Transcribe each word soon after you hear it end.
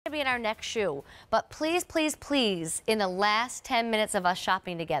in our next shoe. But please, please, please, in the last 10 minutes of us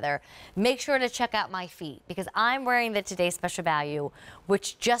shopping together, make sure to check out my feet, because I'm wearing the Today's Special Value,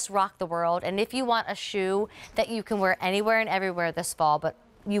 which just rocked the world. And if you want a shoe that you can wear anywhere and everywhere this fall, but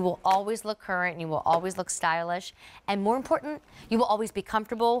you will always look current, you will always look stylish, and more important, you will always be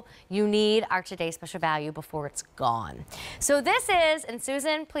comfortable, you need our Today's Special Value before it's gone. So this is, and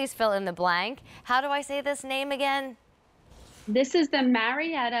Susan, please fill in the blank. How do I say this name again? This is the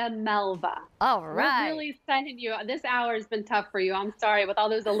Marietta Melva. All right. We're really sending you. This hour has been tough for you. I'm sorry, with all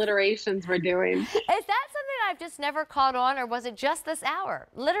those alliterations we're doing. Is that something I've just never caught on, or was it just this hour?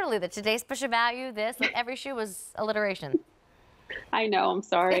 Literally, the Today's Special Value, this, like every shoe was alliteration. I know, I'm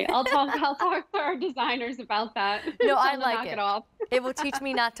sorry. I'll talk to our designers about that. No, I like knock it. It off. It will teach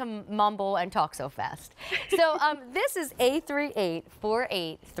me not to mumble and talk so fast. So this is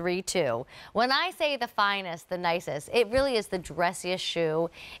A384832. When I say the finest, the nicest, it really is the dressiest shoe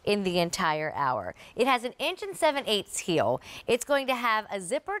in the entire hour. It has an 1 7/8 heel. It's going to have a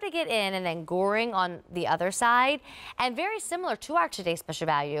zipper to get in and then goring on the other side. And very similar to our Today's Special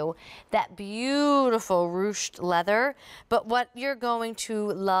Value, that beautiful ruched leather. But what you're going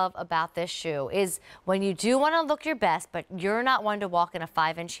to love about this shoe is when you do want to look your best, but you're not one to walk in a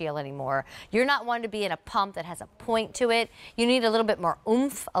 5-inch heel anymore. You're not one to be in a pump that has a point to it. You need a little bit more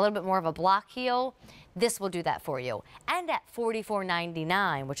oomph, a little bit more of a block heel. This will do that for you. And at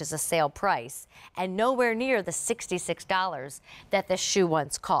 $44.99, which is a sale price, and nowhere near the $66 that this shoe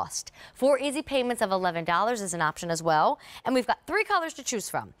once cost. 4 easy payments of $11 is an option as well. And we've got 3 colors to choose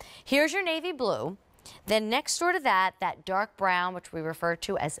from. Here's your navy blue. Then next door to that, that dark brown, which we refer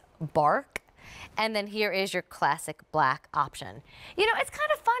to as bark. And then here is your classic black option. You know, it's kind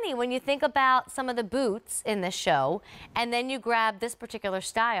of funny when you think about some of the boots in this show, and then you grab this particular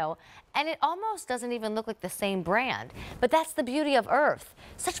style, and it almost doesn't even look like the same brand. But that's the beauty of Earth.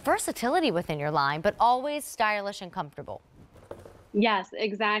 Such versatility within your line, but always stylish and comfortable. Yes,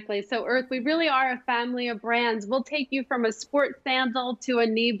 exactly. So Earth, we really are a family of brands. We'll take you from a sport sandal to a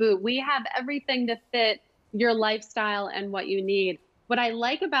knee boot. We have everything to fit your lifestyle and what you need. What I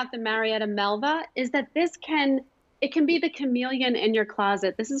like about the Marietta Melva is that it can be the chameleon in your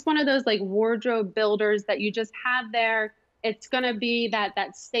closet. This is one of those like wardrobe builders that you just have there. It's going to be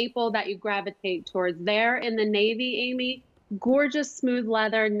that staple that you gravitate towards. There in the navy, Amy, gorgeous smooth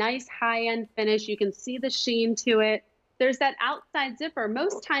leather, nice high-end finish. You can see the sheen to it. There's that outside zipper.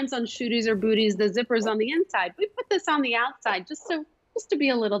 Most times on Shooties or Booties, the zipper's on the inside. We put this on the outside just to be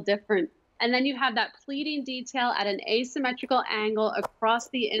a little different. And then you have that pleating detail at an asymmetrical angle across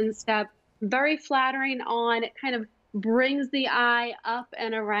the instep. Very flattering on. It kind of brings the eye up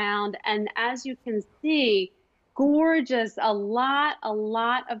and around. And as you can see, gorgeous, a lot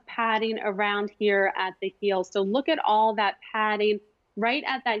of padding around here at the heel. So look at all that padding right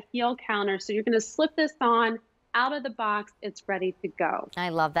at that heel counter. So you're going to slip this on. Out of the box, it's ready to go. I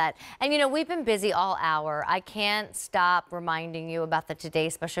love that. And you know, we've been busy all hour. I can't stop reminding you about the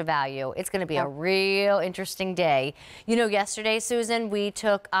Today's Special Value. It's going to be a real interesting day. You know, yesterday, Susan, we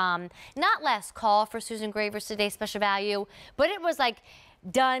took not last call for Susan Graver's Today's Special Value, but it was like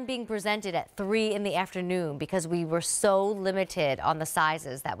done being presented at 3 in the afternoon because we were so limited on the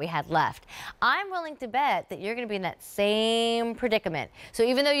sizes that we had left. I'm willing to bet that you're going to be in that same predicament. So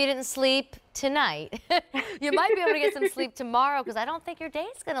even though you didn't sleep tonight, you might be able to get some sleep tomorrow, because I don't think your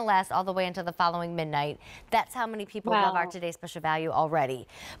day's going to last all the way until the following midnight. That's how many people love our Today's Special Value already.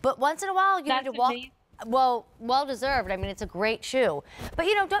 But once in a while, you need to walk. Well deserved. I mean, it's a great shoe. But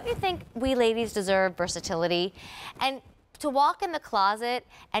you know, don't you think we ladies deserve versatility? And to walk in the closet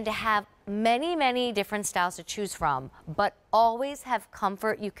and to have many, many different styles to choose from, but always have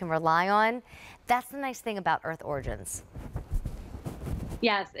comfort you can rely on, that's the nice thing about Earth Origins.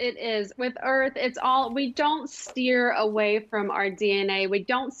 Yes, it is. With Earth, it's all, we don't steer away from our DNA. We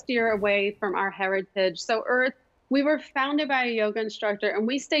don't steer away from our heritage. So Earth, we were founded by a yoga instructor, and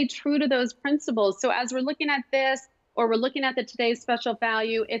we stay true to those principles. So as we're looking at this, or we're looking at the Today's Special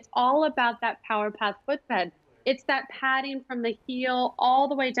Value, it's all about that Power Path footbed. It's that padding from the heel all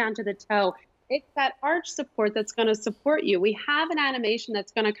the way down to the toe. It's that arch support that's going to support you. We have an animation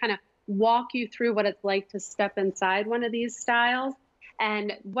that's going to kind of walk you through what it's like to step inside one of these styles.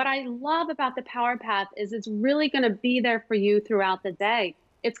 And what I love about the Power Path is it's really going to be there for you throughout the day.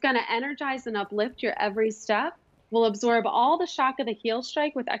 It's going to energize and uplift your every step. We'll absorb all the shock of the heel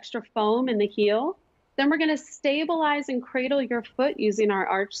strike with extra foam in the heel. Then we're going to stabilize and cradle your foot using our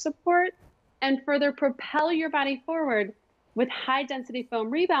arch support, and further propel your body forward with high density foam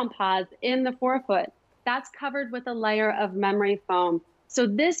rebound pods in the forefoot. That's covered with a layer of memory foam. So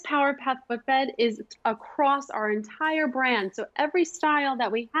this Power Path footbed is across our entire brand. So every style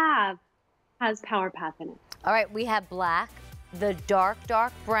that we have has Power Path in it. All right, we have black. The dark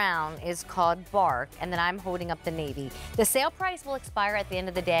brown is called bark, and then I'm holding up the navy. The sale price will expire at the end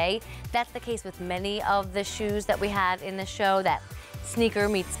of the day. That's the case with many of the shoes that we had in the show. That sneaker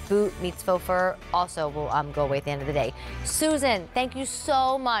meets boot meets faux fur also will go away at the end of the day. Susan, thank you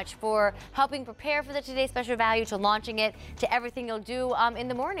so much for helping prepare for the Today Special Value, to launching it, to everything you'll do in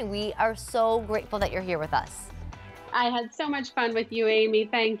the morning. We are so grateful that you're here with us. I had so much fun with you, Amy.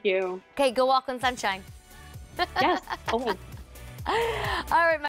 Thank you. Okay, go walk in sunshine. Yes. Oh. All right.